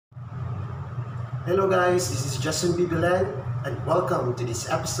Hello guys, this is Justin Bibilan and welcome to this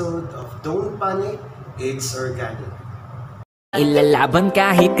episode of Don't Panic, It's Organic. Ilalaban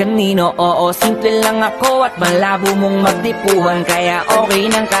kahit kanino, oo, simple lang ako at malabo mong magtipuhan. Kaya okay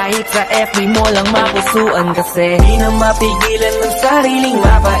nang kahit sa FB mo lang mapusuan. Kasi di na mapigilan ng sariling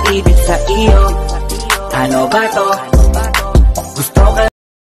mapaibig sa iyo. Ano ba to? Gusto ka.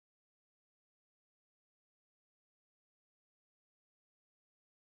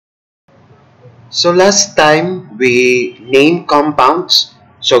 So last time we named compounds.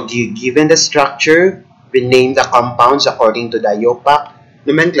 So given the structure, we named the compounds according to the IUPAC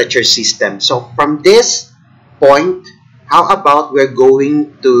nomenclature system. So from this point, how about we're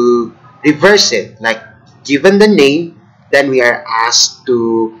going to reverse it? Like given the name, then we are asked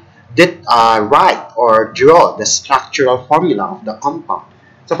to write or draw the structural formula of the compound.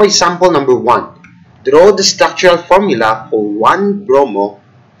 So for example, number 1, draw the structural formula for 1-bromo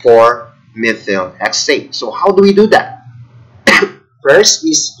for methyl hexane. So how do we do that? First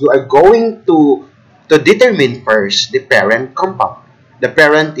is you are going to determine first the parent compound. The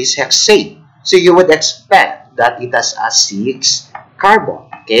parent is hexane. So you would expect that it has a 6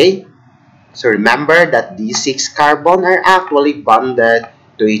 carbon. Okay? So remember that these 6 carbon are actually bonded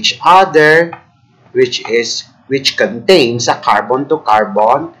to each other, which contains a carbon to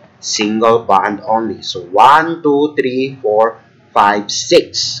carbon single bond only. So 1, 2, 3, 4, 5,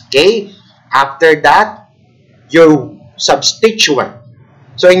 6. Okay? After that, your substituent.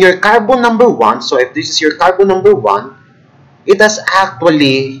 So in your carbon number 1, so if this is your carbon number 1, it has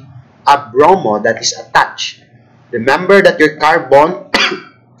actually a bromo that is attached. Remember that your carbon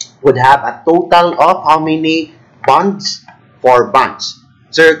would have a total of how many bonds? 4 bonds.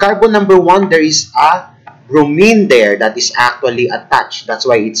 So your carbon number 1, there is a bromine there that is actually attached. That's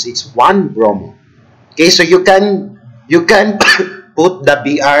why it's 1-bromo. Okay, so you can put the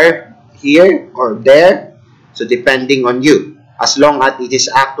Br here or there, so depending on you, as long as it is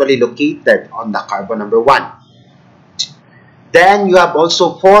actually located on the carbon number 1. Then you have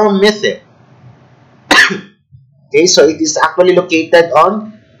also 4-methyl. Okay, so it is actually located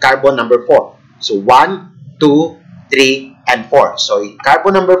on carbon number 4. So 1, 2, 3, and 4. So in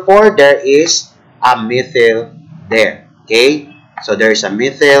carbon number 4, there is a methyl there. Okay, so there is a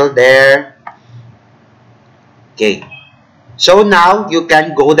methyl there. Okay. So now you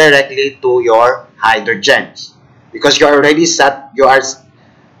can go directly to your hydrogens because you're already set. Your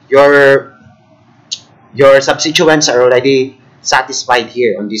substituents are already satisfied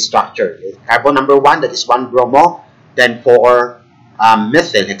here on this structure. Carbon number 1, that is 1-bromo, then 4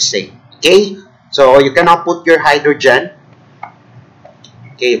 methyl hexane. Okay, so you cannot put your hydrogen.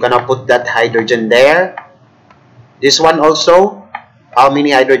 Okay, you cannot put that hydrogen there. This one also, how many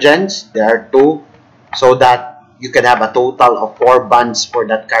hydrogens? There are 2, so that you can have a total of 4 bonds for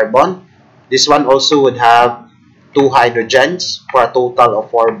that carbon. This one also would have 2 hydrogens for a total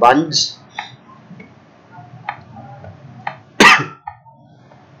of 4 bonds.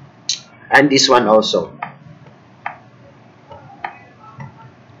 And this one also.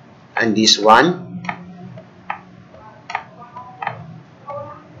 And this one.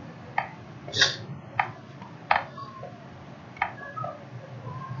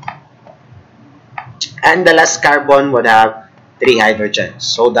 And the last carbon would have 3 hydrogens,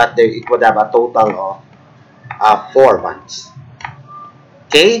 so that it would have a total of 4 bonds.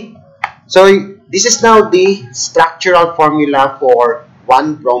 Okay, so this is now the structural formula for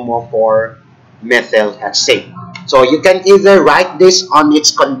 1-bromo for methyl hexane. So you can either write this on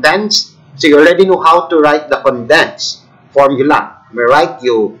its condensed, so you already know how to write the condensed formula. Right?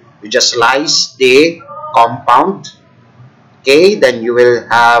 You just slice the compound. Okay, then you will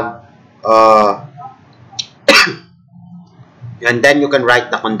have and then you can write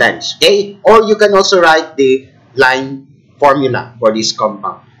the condensed. Okay, or you can also write the line formula for this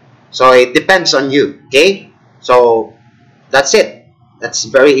compound. So it depends on you. Okay, so that's it. That's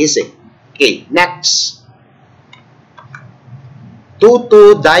very easy. Okay, next,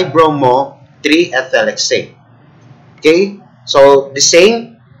 2,2-dibromo 3-ethyl hexane. Okay, so the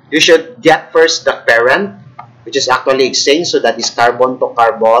same, you should get first the parent, which is actually hexane, so that is carbon to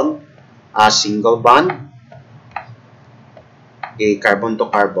carbon, single bond. Okay, carbon to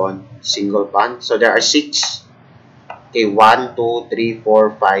carbon, single bond. So there are 6. Okay, 1, 2, 3,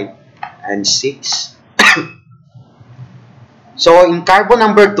 4, 5, and 6. So in carbon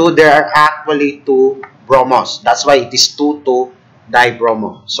number 2, there are actually 2 bromos. That's why it is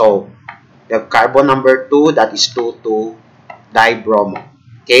 2,2-dibromo. So you have carbon number 2, that is 2,2-dibromo.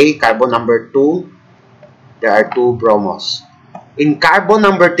 Okay, carbon number 2, there are 2 bromos. In carbon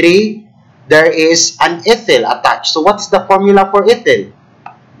number 3, there is an ethyl attached. So what's the formula for ethyl?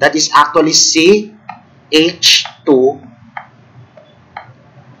 that is actually CH2.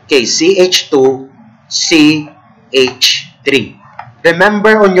 Okay, CH2CH3.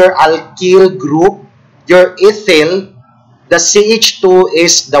 Remember, on your alkyl group, your ethyl, the CH2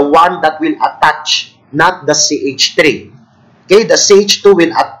 is the one that will attach, not the CH3. Okay, the CH2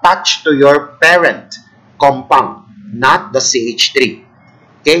 will attach to your parent compound, not the CH3.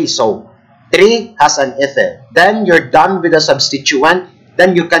 Okay, so 3 has an ethyl. Then you're done with the substituent.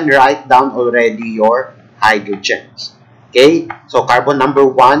 Then you can write down already your hydrogens. Okay, so carbon number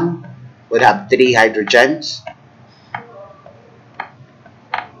 1 would have 3 hydrogens.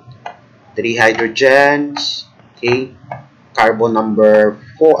 3 hydrogens. Okay, carbon number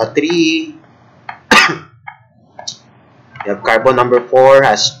 3. You have carbon number 4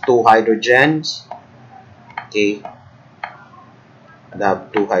 has 2 hydrogens. Okay, and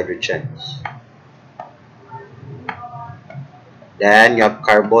have 2 hydrogens. Then you have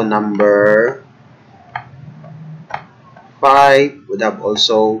carbon number 5 would have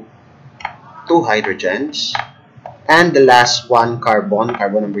also 2 hydrogens. And the last one, carbon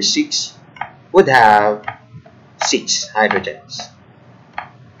number 6, would have 6 hydrogens.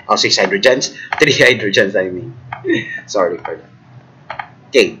 Oh, 6 hydrogens? 3 hydrogens, I mean. Sorry for that.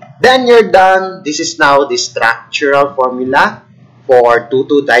 Okay, then you're done. This is now the structural formula for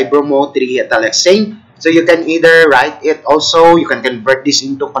 2,2-dibromo-3-ethylhexane. So you can either write it also, you can convert this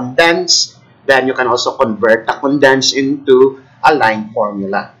into condensed, then you can also convert the condensed into a line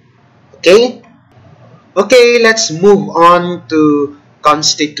formula. Okay? Okay, let's move on to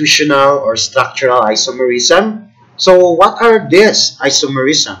constitutional or structural isomerism. So what are this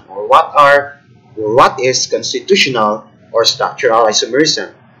isomerism, or what is constitutional or structural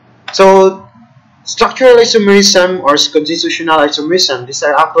isomerism? So structural isomerism or constitutional isomerism, these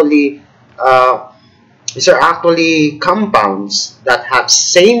are actually compounds that have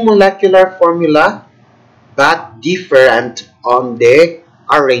same molecular formula but different on the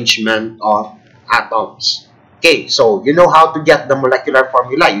arrangement of atoms. Okay, so you know how to get the molecular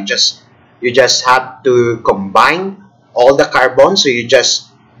formula. You just have to combine all the carbons. So you just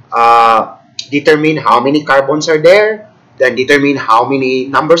determine how many carbons are there, then determine how many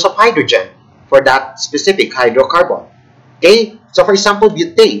numbers of hydrogen for that specific hydrocarbon. Okay, so for example,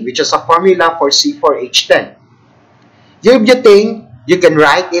 butane, which is a formula for C4H10. Your butane, you can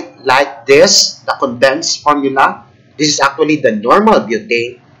write it like this, the condensed formula. This is actually the normal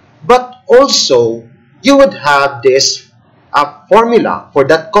butane, but also you would have this formula for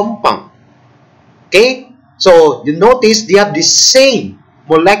that compound. Okay, so you notice they have the same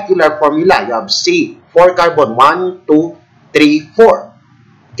molecular formula. You have C4 carbon 1, 2, 3, 4.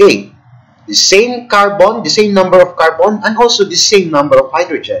 Okay, the same carbon, the same number of carbon, and also the same number of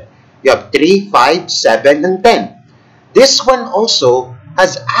hydrogen. You have 3, 5, 7, and 10. This one also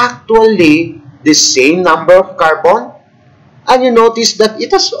has actually the same number of carbon, and you notice that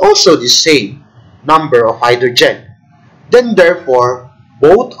it has also the same number of hydrogen. Then therefore,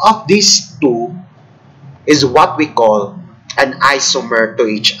 both of these two is what we call an isomer to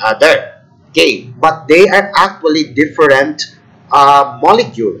each other. Okay, but they are actually different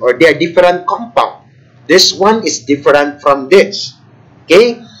molecule, or they are different compound. This one is different from this.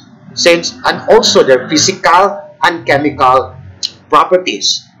 Okay, and also their physical and chemical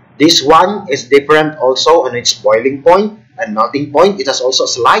properties. This one is different also on its boiling point and melting point. It has also a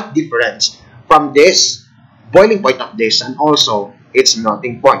slight difference from this boiling point of this and also its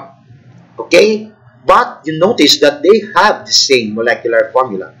melting point. Okay, but you notice that they have the same molecular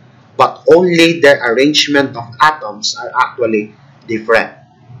formula, but only their arrangement of atoms are actually different.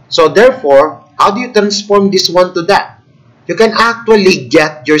 So therefore, how do you transform this one to that? You can actually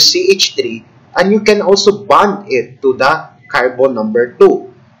get your CH3 and you can also bond it to the carbon number 2.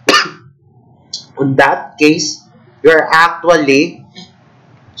 In that case, you are actually,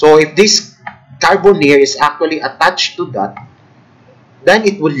 so if this carbon here is actually attached to that, then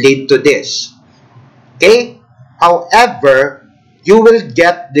it will lead to this. Okay? However, you will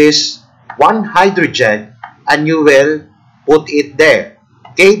get this one hydrogen and you will put it there.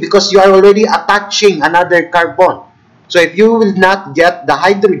 Okay? Because you are already attaching another carbon. So if you will not get the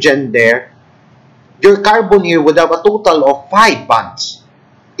hydrogen there, your carbon here would have a total of 5 bonds.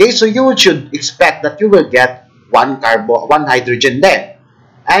 Okay? So you should expect that you will get one hydrogen there.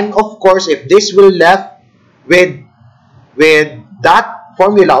 And of course, if this will left with that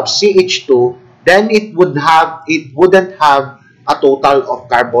formula of CH2, then it wouldn't have a total of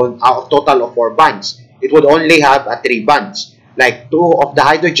total of 4 bonds. It would only have 3 bonds, like 2 of the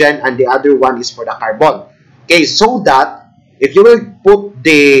hydrogen and the other one is for the carbon. Okay, so that if you will put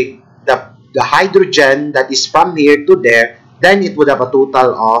the hydrogen that is from here to there, then it would have a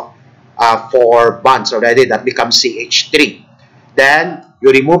total of 4 bonds already. That becomes CH3. Then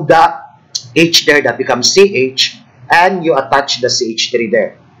you remove the H there, that becomes CH, and you attach the CH3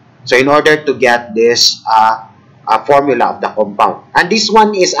 there. So in order to get this formula of the compound. And this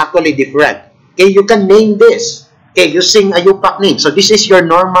one is actually different. Okay, you can name this. Okay, using a IUPAC name. So this is your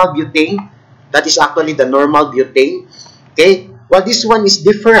normal butane. That is actually the normal butane. Okay, well, this one is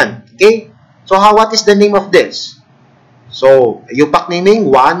different. Okay, so what is the name of this? So IUPAC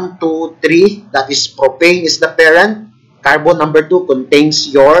naming 1, 2, 3. That is propane is the parent. Carbon number 2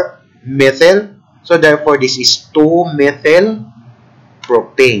 contains your methyl. So therefore, this is 2-methyl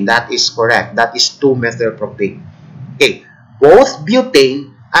propane. That is correct. That is 2-methyl propane. Okay, both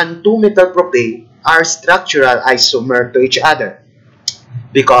butane and 2-methyl propane are structural isomer to each other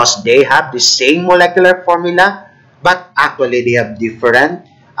because they have the same molecular formula, but actually they have different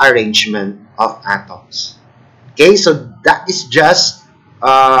arrangement of atoms. Okay, so that is just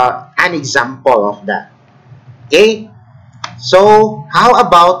an example of that. Okay, so how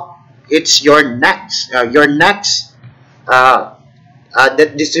about it's your next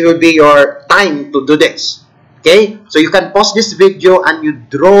that this will be your time to do this. Okay, so you can pause this video and you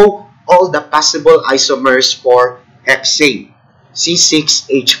draw all the possible isomers for hexane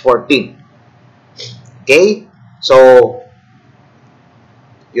C6H14. Okay, so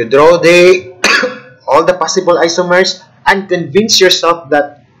you draw the all the possible isomers and convince yourself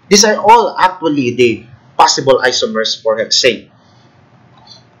that these are all actually the possible isomers for hexane.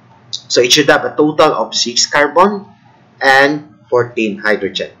 So it should have a total of 6 carbon and 14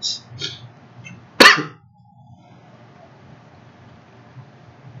 hydrogens.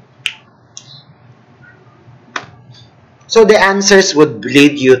 So the answers would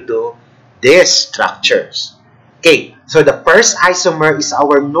lead you to these structures. Okay, so the first isomer is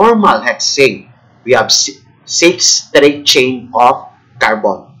our normal hexane. We have 6 straight chain of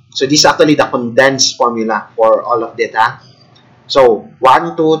carbon. So this is actually the condensed formula for all of that. So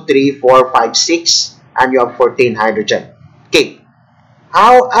 1, 2, 3, 4, 5, 6, and you have 14 hydrogen. Okay,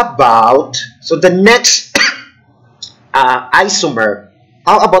 how about, so the next isomer,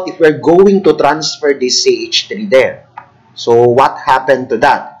 how about if we're going to transfer this CH3 there? So what happened to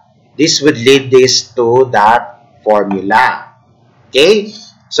that? This would lead this to that formula. Okay,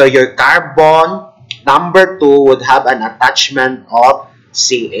 so your carbon number 2 would have an attachment of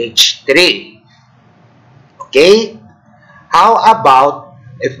CH3. Okay, how about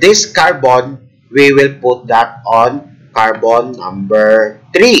if this carbon, we will put that on carbon number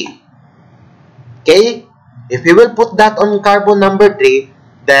 3. Okay, if we will put that on carbon number 3,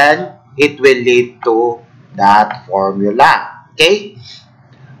 then it will lead to that formula. Okay,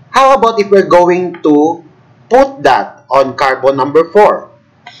 how about if we're going to put that on carbon number 4?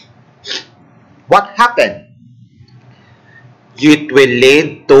 What happened? It will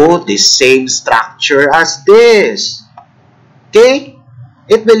lead to the same structure as this. Okay,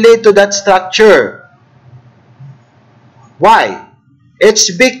 it will lead to that structure. Why?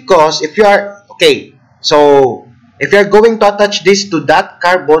 It's because if you are, okay, so if you are going to attach this to that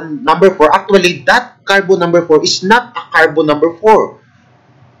carbon number 4, actually that carbon number 4 is not a carbon number 4.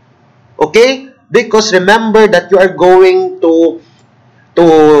 Okay? Because remember that you are going to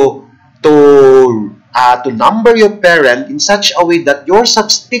number your parent in such a way that your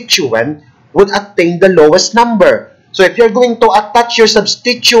substituent would attain the lowest number. So if you're going to attach your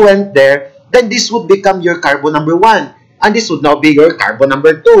substituent there, then this would become your carbon number 1. And this would now be your carbon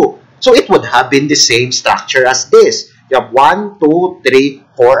number 2. So it would have been the same structure as this. You have 1, 2, 3,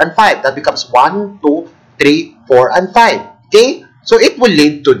 4, and 5. That becomes 1, 2, 3, 4, and 5. Okay? So it will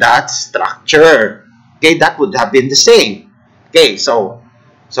lead to that structure. Okay? That would have been the same. Okay? So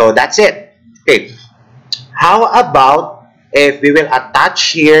that's it. Okay. How about if we will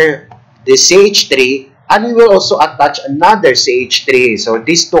attach here the CH3 and we will also attach another CH3. So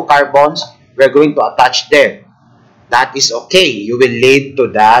these 2 carbons, we're going to attach there. That is okay. You will lead to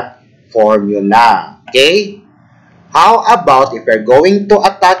that formula. Okay? How about if we're going to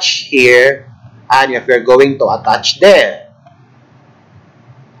attach here and if we're going to attach there?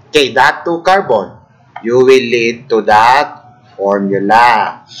 Okay, that 2 carbon, you will lead to that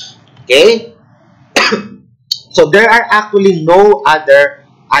formula. Okay? So there are actually no other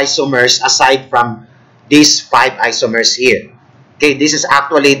isomers aside from these 5 isomers here. Okay, this is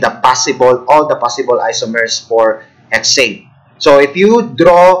actually the possible, all the possible isomers for hexane. So if you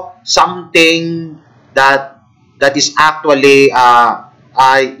draw something that is actually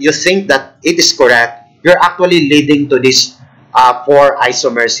you think that it is correct, you're actually leading to this 4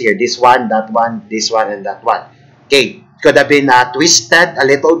 isomers here. This one, that one, this one, and that one. Okay, could have been twisted a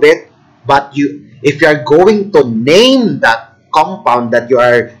little bit, but if you are going to name that compound that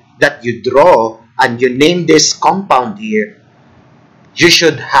you draw and you name this compound here, you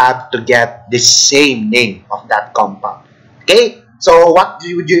should have to get the same name of that compound. Okay? So what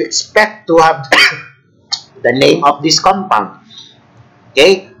would you expect to have the name of this compound?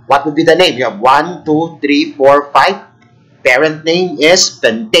 Okay? What would be the name? You have 1, 2, 3, 4, 5. Parent name is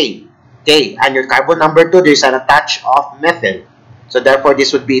pentane. Okay? And your carbon number 2, there's an attach of methyl. So therefore,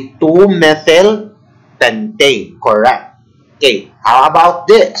 this would be 2-methyl pentane. Correct. Okay. How about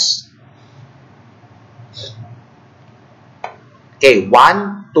this? Okay,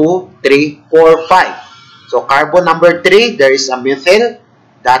 1, 2, 3, 4, 5. So carbon number 3, there is a methyl.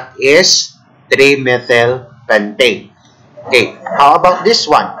 That is 3-methyl pentane. Okay, how about this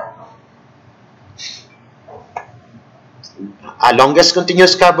one? Longest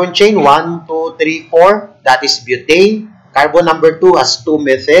continuous carbon chain, 1, 2, 3, 4. That is butane. Carbon number 2 has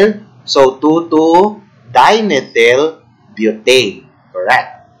 2-methyl. So 2,2-dimethyl butane.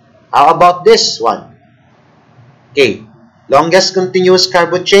 Correct. How about this one? Okay. Longest continuous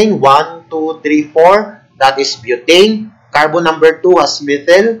carbon chain, 1, 2, 3, 4. That is butane. Carbon number 2 has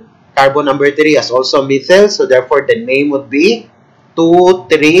methyl. Carbon number 3 has also methyl. So therefore, the name would be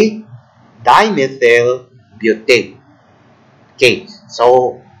 2,3-dimethyl butane. Okay,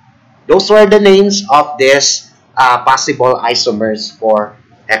 so those were the names of these possible isomers for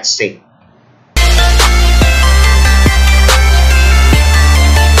hexane.